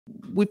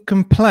we've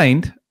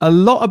complained a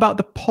lot about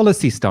the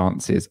policy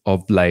stances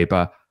of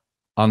Labour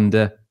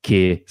under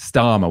Keir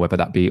Starmer, whether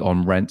that be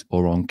on rent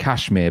or on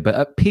Kashmir. But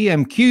at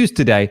PMQs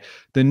today,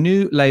 the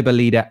new Labour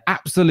leader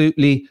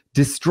absolutely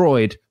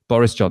destroyed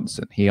Boris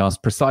Johnson. He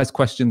asked precise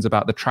questions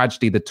about the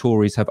tragedy the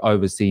Tories have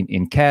overseen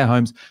in care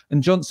homes,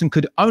 and Johnson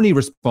could only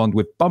respond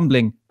with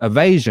bumbling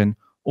evasion,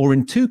 or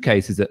in 2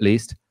 cases at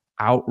least,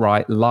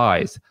 outright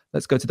lies.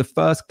 Let's go to the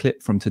first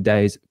clip from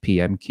today's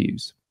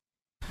PMQs.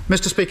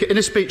 Mr. Speaker, in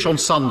his speech on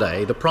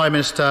Sunday, the Prime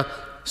Minister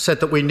said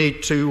that we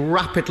need to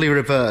rapidly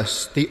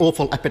reverse the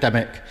awful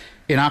epidemic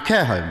in our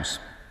care homes.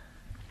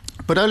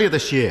 But earlier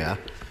this year,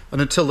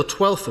 and until the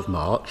 12th of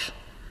March,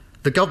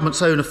 the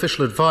government's own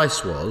official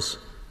advice was,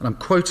 and I'm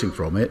quoting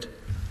from it,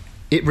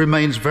 "It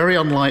remains very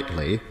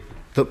unlikely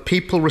that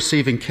people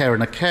receiving care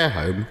in a care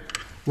home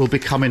will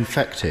become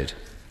infected."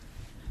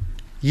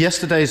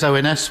 Yesterday's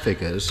ONS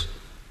figures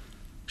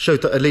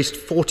showed that at least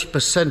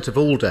 40% of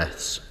all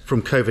deaths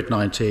from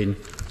COVID-19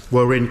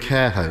 were in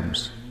care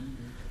homes.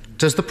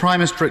 Does the Prime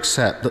Minister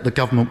accept that the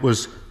government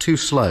was too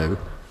slow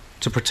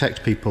to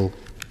protect people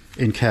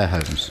in care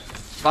homes?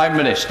 Prime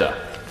Minister.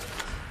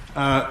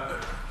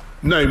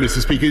 No,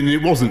 Mr. Speaker,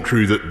 it wasn't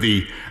true that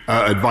the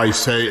advice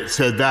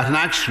said that, and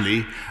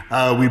actually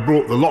we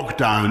brought the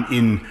lockdown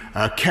in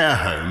care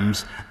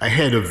homes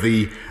ahead of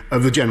the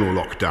general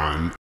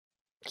lockdown.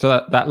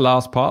 So that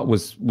last part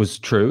was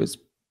true. It's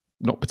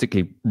not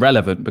particularly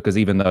relevant because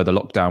even though the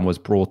lockdown was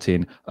brought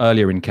in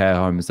earlier in care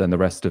homes than the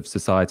rest of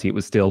society, it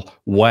was still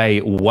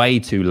way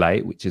too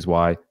late, which is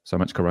why so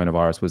much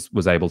coronavirus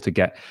was able to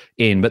get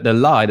in. But the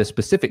lie, the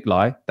specific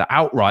lie, the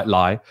outright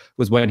lie,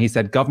 was when he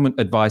said government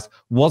advice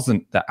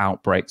wasn't that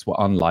outbreaks were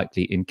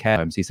unlikely in care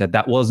homes. He said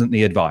that wasn't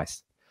the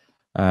advice.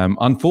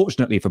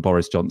 Unfortunately for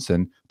Boris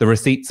Johnson, the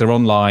receipts are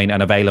online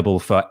and available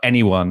for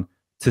anyone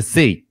to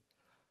see.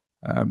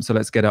 So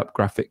let's get up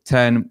graphic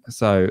 10.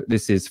 So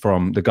this is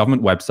from the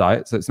government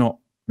website. So it's not,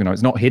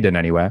 it's not hidden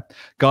anywhere.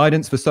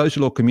 Guidance for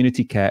social or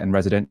community care and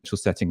residential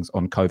settings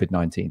on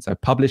COVID-19. So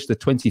published the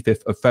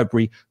 25th of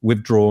February,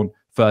 withdrawn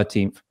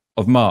 13th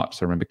of March.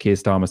 So remember, Keir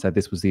Starmer said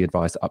this was the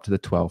advice up to the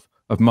 12th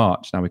of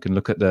March. Now we can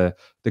look at the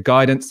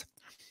guidance.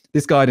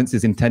 This guidance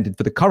is intended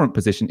for the current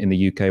position in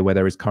the UK where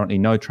there is currently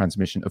no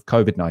transmission of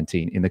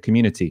COVID-19 in the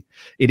community.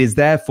 It is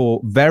therefore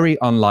very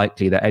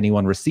unlikely that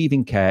anyone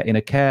receiving care in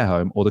a care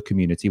home or the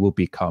community will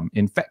become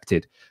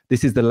infected.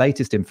 This is the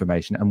latest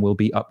information and will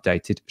be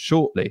updated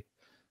shortly.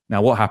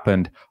 Now, what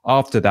happened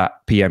after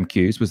that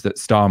PMQs was that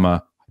Starmer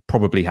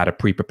probably had a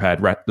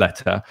pre-prepared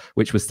letter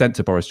which was sent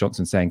to Boris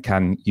Johnson saying,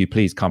 can you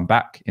please come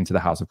back into the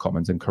House of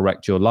Commons and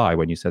correct your lie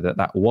when you said that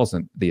that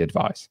wasn't the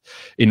advice.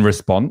 In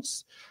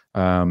response,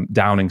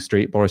 Downing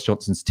Street, Boris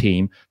Johnson's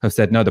team have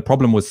said, no, the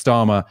problem was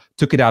Starmer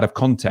took it out of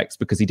context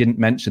because he didn't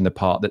mention the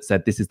part that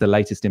said this is the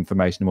latest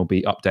information and will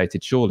be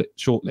updated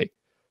shortly.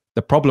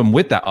 The problem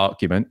with that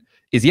argument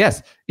is,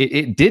 yes,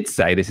 it did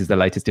say this is the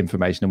latest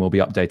information and will be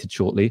updated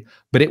shortly,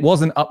 but it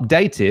wasn't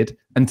updated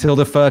until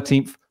the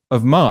 13th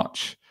of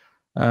March.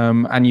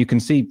 And you can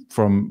see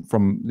from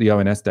the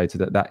ONS data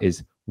that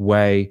is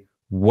way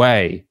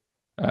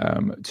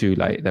too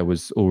late. There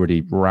was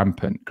already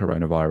rampant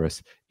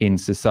coronavirus in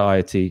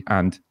society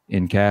and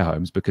in care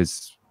homes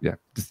because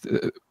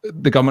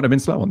the government have been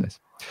slow on this.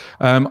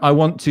 I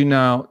want to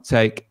now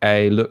take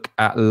a look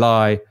at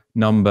lie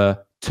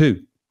number 2.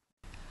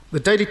 The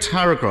Daily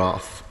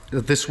Telegraph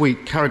this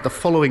week carried the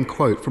following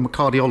quote from a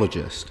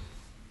cardiologist.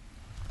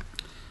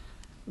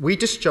 "We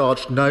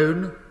discharged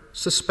known,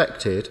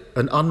 suspected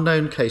and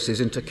unknown cases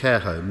into care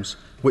homes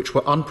which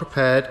were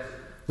unprepared,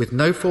 with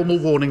no formal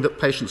warning that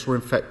patients were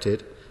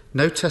infected,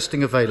 no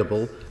testing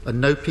available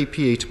and no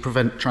PPE to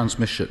prevent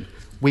transmission.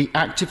 We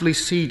actively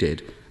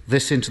seeded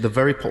this into the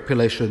very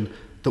population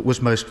that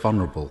was most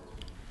vulnerable."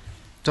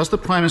 Does the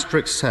Prime Minister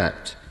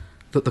accept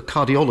that the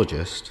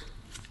cardiologist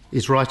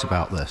is right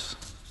about this?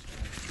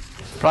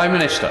 Prime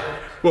Minister.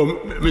 Well,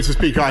 Mr.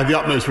 Speaker, I have the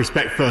utmost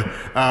respect for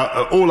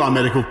all our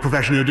medical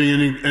profession who are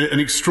doing an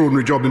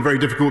extraordinary job in very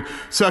difficult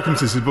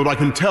circumstances. But I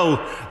can tell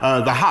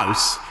the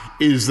House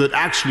is that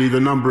actually the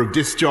number of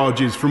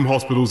discharges from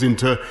hospitals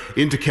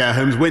into care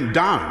homes went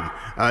down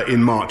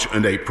in March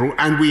and April,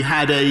 and we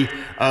had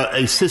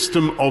a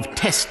system of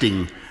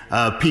testing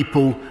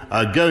people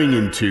going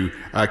into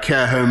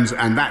care homes,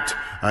 and that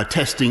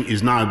testing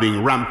is now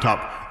being ramped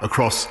up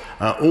across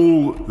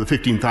all the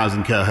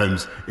 15,000 care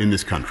homes in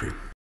this country.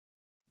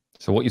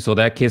 So what you saw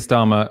there, Keir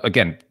Starmer,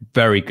 again,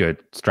 very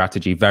good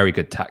strategy, very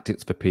good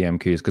tactics for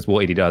PMQs, because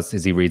what he does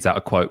is he reads out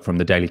a quote from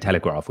the Daily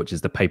Telegraph, which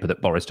is the paper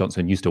that Boris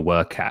Johnson used to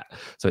work at.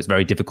 So it's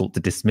very difficult to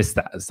dismiss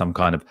that as some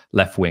kind of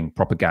left-wing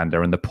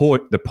propaganda. And the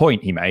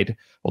point he made,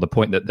 or the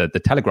point that the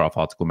Telegraph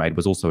article made,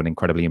 was also an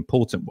incredibly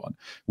important one,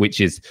 which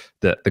is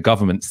that the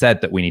government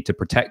said that we need to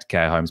protect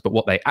care homes, but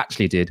what they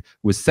actually did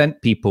was sent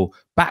people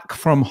back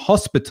from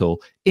hospital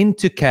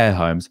into care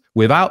homes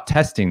without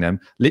testing them,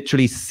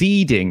 literally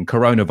seeding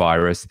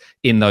coronavirus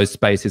in those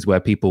spaces where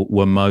people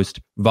were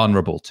most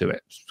vulnerable to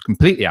it. It's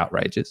completely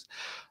outrageous.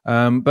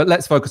 But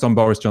let's focus on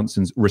Boris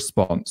Johnson's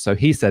response. So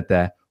he said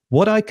there,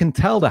 What I can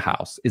tell the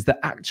House is that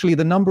actually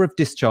the number of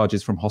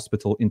discharges from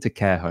hospital into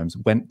care homes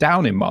went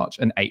down in March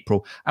and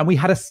April, and we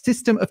had a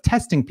system of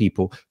testing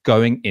people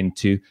going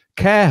into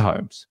care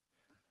homes.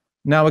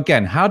 Now,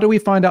 again, how do we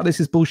find out this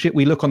is bullshit?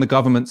 We look on the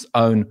government's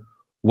own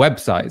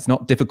website. It's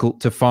not difficult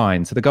to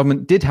find. So the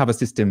government did have a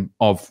system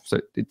of, so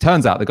it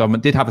turns out the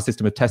government did have a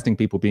system of testing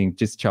people being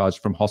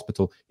discharged from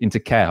hospital into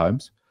care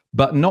homes,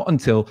 but not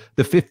until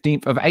the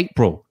 15th of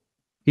April.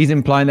 He's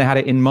implying they had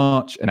it in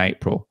March and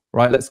April,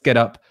 right? Let's get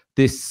up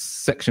this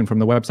section from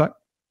the website.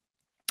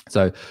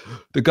 So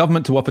the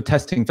government to offer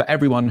testing for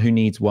everyone who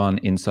needs one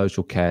in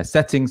social care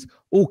settings.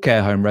 All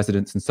care home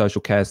residents and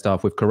social care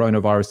staff with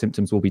coronavirus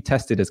symptoms will be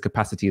tested as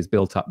capacity is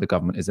built up, the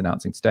government is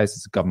announcing today. So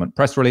it's a government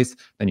press release.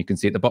 Then you can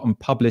see at the bottom,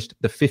 published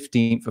the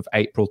 15th of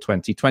April,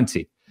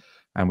 2020.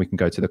 And we can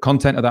go to the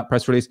content of that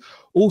press release.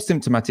 All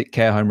symptomatic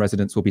care home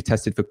residents will be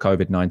tested for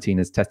COVID-19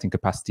 as testing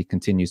capacity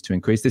continues to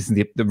increase. This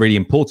is the really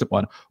important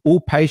one. All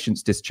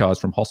patients discharged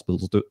from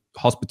hospital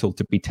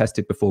to be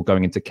tested before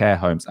going into care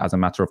homes as a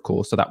matter of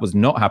course. So that was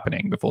not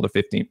happening before the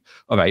 15th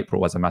of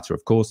April as a matter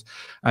of course.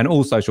 And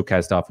all social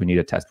care staff who need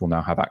a test will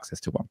now have access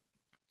to one.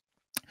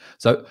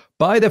 So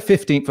by the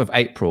 15th of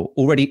April,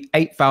 already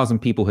 8,000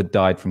 people had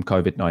died from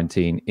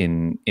COVID-19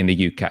 in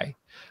the UK.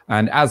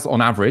 And as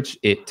on average,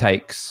 it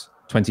takes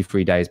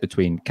 23 days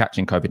between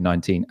catching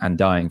COVID-19 and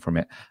dying from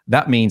it.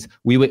 That means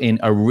we were in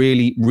a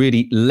really,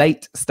 really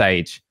late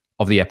stage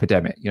of the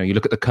epidemic. You know, you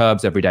look at the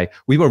curves every day.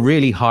 We were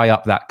really high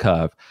up that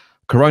curve.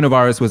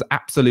 Coronavirus was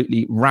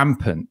absolutely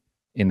rampant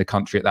in the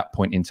country at that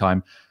point in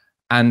time.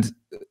 And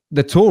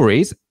the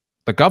Tories,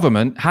 the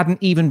government, hadn't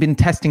even been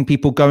testing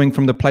people going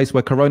from the place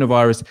where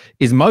coronavirus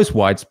is most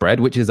widespread,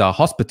 which is our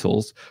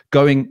hospitals,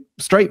 going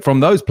straight from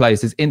those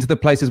places into the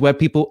places where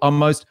people are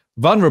most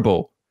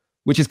vulnerable,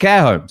 which is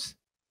care homes.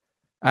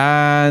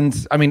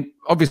 And I mean,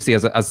 obviously,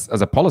 as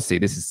a policy,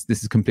 this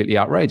is completely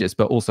outrageous.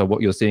 But also,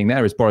 what you're seeing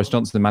there is Boris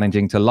Johnson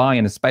managing to lie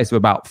in a space of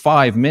about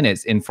 5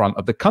 minutes in front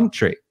of the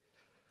country.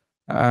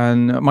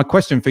 And my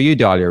question for you,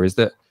 Dalia, is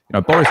that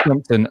Boris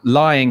Johnson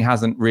lying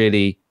hasn't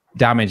really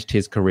damaged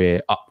his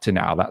career up to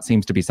now. That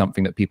seems to be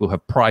something that people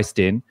have priced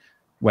in.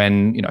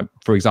 When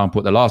for example,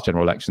 at the last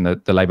general election,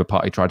 the Labour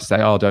Party tried to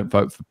say, "Oh, don't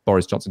vote for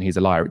Boris Johnson; he's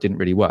a liar." It didn't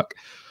really work.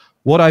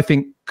 What I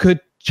think could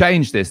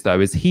change this, though,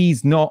 is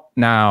he's not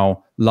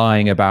now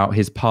lying about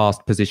his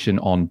past position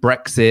on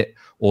Brexit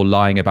or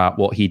lying about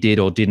what he did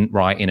or didn't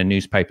write in a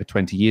newspaper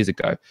 20 years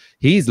ago.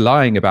 He's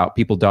lying about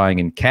people dying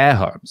in care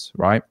homes,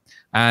 right?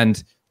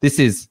 And this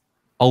is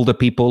older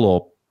people,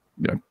 or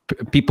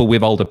people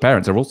with older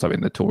parents are also in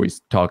the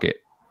Tories' target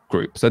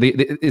group. So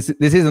this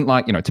isn't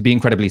like, to be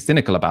incredibly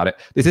cynical about it,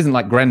 this isn't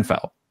like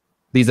Grenfell.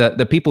 These are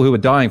the people who are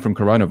dying from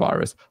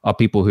coronavirus are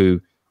people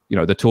who,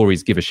 the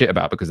Tories give a shit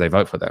about because they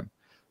vote for them.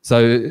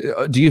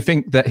 So do you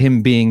think that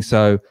him being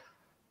so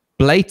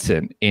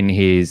blatant in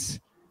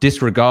his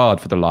disregard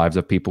for the lives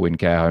of people in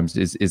care homes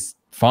is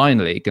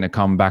finally going to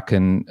come back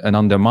and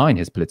undermine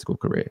his political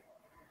career?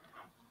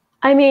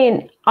 I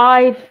mean,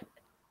 I've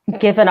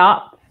given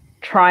up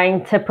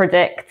trying to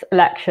predict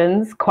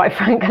elections, quite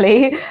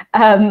frankly.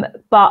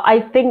 But I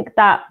think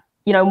that,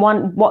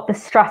 what the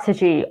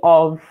strategy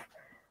of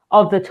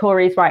the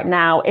Tories right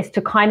now is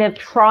to kind of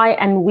try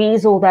and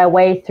weasel their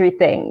way through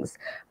things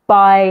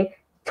by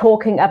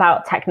talking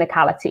about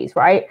technicalities,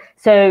 right?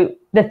 So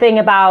the thing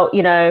about,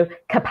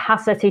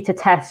 capacity to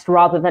test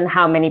rather than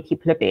how many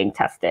people are being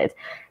tested.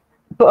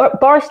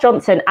 Boris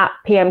Johnson at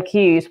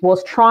PMQs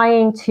was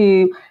trying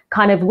to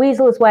kind of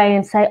weasel his way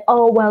and say,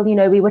 oh, well,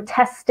 we were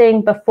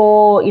testing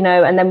before,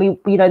 and then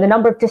we, the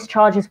number of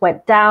discharges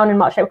went down in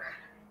March.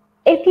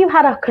 If you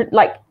had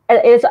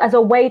as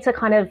a way to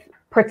kind of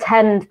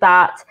pretend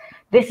that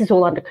this is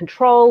all under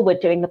control, we're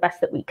doing the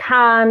best that we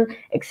can,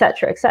 et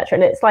cetera, et cetera.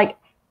 And it's like,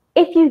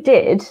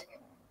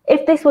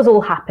 if this was all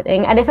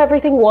happening and if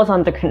everything was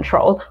under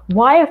control,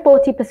 why are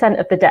 40%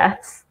 of the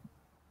deaths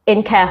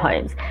in care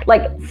homes?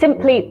 Like,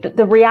 simply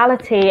the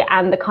reality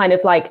and the kind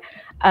of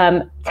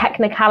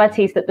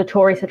technicalities that the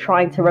Tories are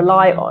trying to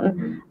rely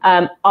on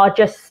are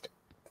just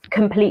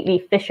completely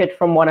fissured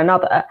from one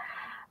another.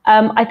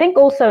 I think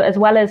also, as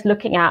well as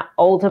looking at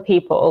older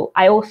people,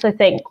 I also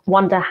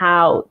wonder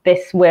how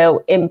this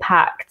will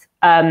impact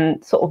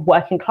sort of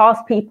working class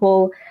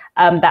people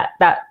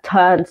that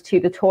turned to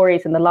the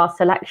Tories in the last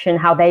election,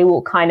 how they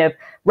will kind of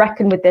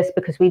reckon with this,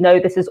 because we know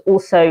this is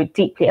also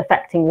deeply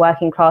affecting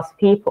working class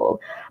people.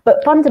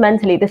 But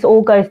fundamentally, this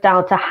all goes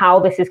down to how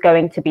this is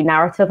going to be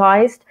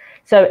narrativized.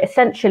 So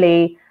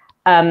essentially,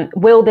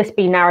 will this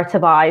be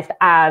narrativized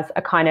as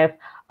a kind of,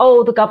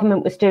 oh, the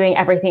government was doing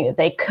everything that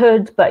they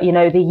could, but,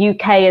 the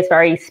UK is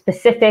very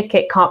specific.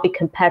 It can't be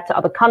compared to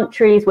other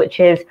countries, which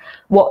is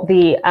what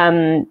the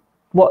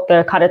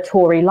kind of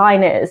Tory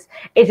line is.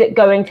 Is it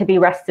going to be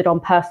rested on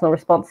personal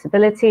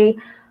responsibility?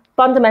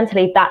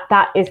 Fundamentally,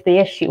 that is the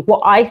issue.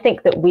 What I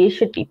think that we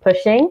should be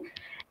pushing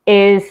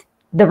is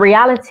the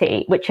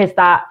reality, which is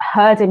that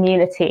herd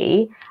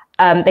immunity,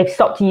 they've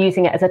stopped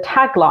using it as a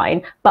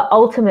tagline, but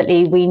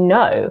ultimately we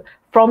know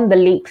from the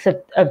leaks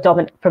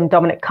from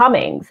Dominic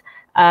Cummings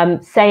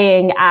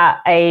saying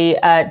at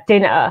a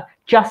dinner,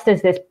 just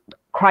as this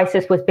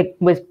crisis was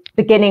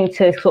beginning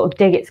to sort of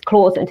dig its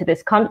claws into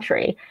this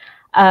country,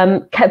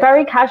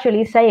 very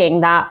casually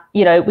saying that,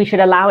 you know, we should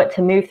allow it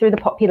to move through the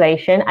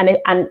population,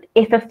 and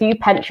if a few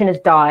pensioners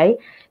die,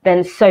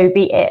 then so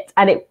be it.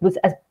 And it was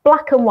as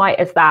black and white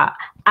as that.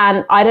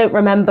 And I don't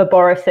remember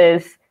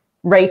Boris's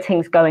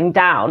ratings going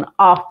down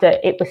after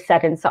it was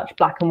said in such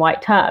black and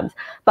white terms.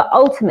 But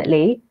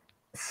ultimately,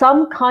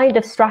 some kind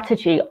of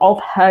strategy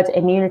of herd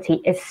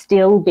immunity is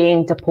still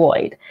being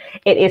deployed.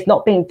 It is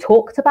not being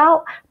talked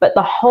about, but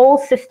the whole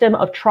system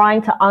of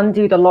trying to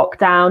undo the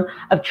lockdown,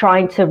 of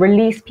trying to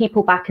release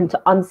people back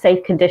into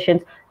unsafe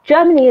conditions.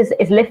 Germany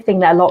is lifting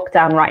their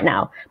lockdown right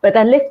now, but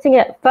they're lifting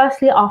it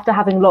firstly after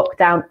having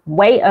lockdown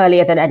way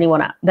earlier than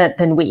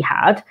than we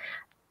had.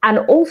 And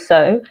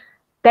also,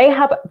 they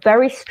have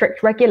very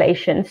strict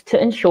regulations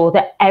to ensure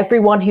that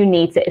everyone who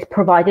needs it is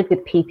provided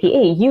with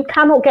PPE. You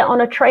cannot get on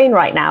a train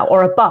right now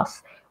or a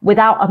bus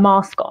without a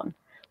mask on.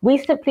 We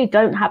simply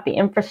don't have the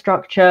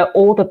infrastructure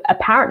or the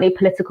apparently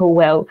political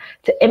will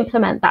to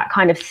implement that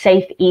kind of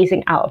safe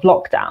easing out of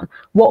lockdown.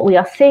 What we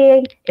are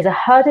seeing is a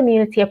herd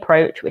immunity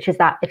approach, which is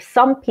that if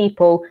some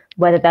people,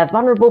 whether they're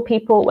vulnerable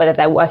people, whether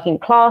they're working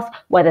class,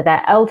 whether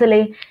they're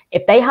elderly,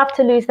 if they have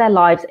to lose their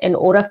lives in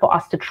order for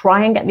us to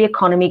try and get the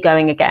economy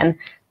going again,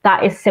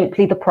 that is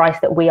simply the price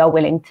that we are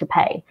willing to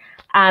pay.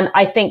 And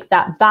I think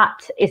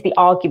that is the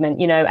argument,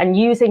 you know, and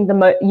using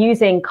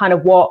kind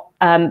of what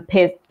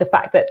the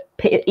fact that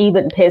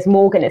even Piers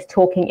Morgan is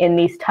talking in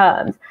these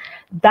terms,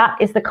 that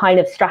is the kind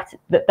of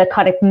the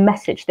kind of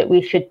message that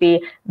we should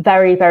be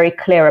very, very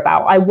clear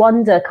about. I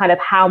wonder kind of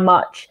how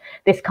much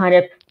this kind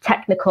of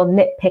technical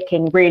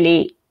nitpicking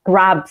really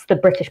grabs the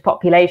British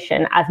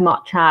population as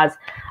much as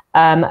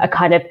a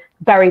kind of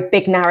very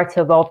big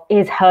narrative of,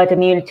 is herd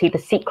immunity the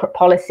secret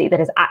policy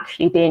that is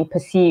actually being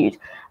pursued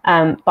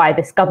by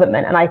this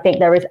government? And I think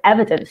there is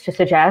evidence to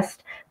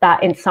suggest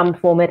that in some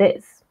form it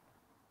is.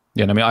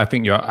 Yeah, I mean, I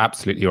think you're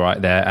absolutely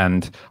right there.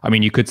 And I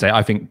mean, you could say,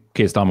 I think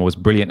Keir Starmer was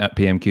brilliant at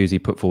PMQs. He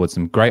put forward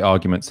some great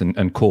arguments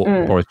and caught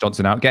Boris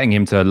Johnson out. Getting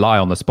him to lie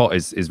on the spot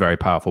is very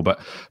powerful. But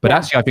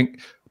actually, I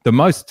think the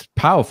most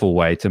powerful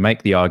way to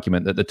make the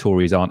argument that the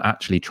Tories aren't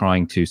actually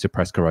trying to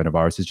suppress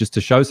coronavirus is just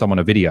to show someone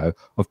a video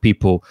of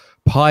people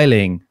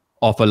piling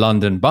off a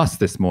London bus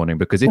this morning.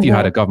 Because if you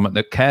had a government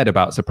that cared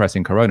about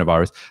suppressing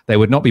coronavirus, they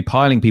would not be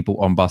piling people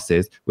on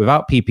buses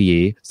without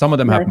PPE. Some of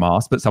them have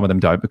masks, but some of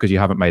them don't, because you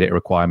haven't made it a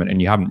requirement and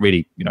you haven't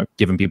really, you know,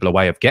 given people a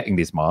way of getting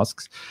these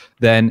masks.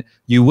 Then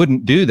you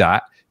wouldn't do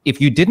that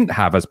if you didn't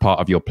have as part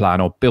of your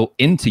plan or built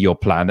into your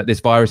plan that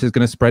this virus is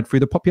going to spread through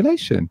the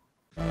population.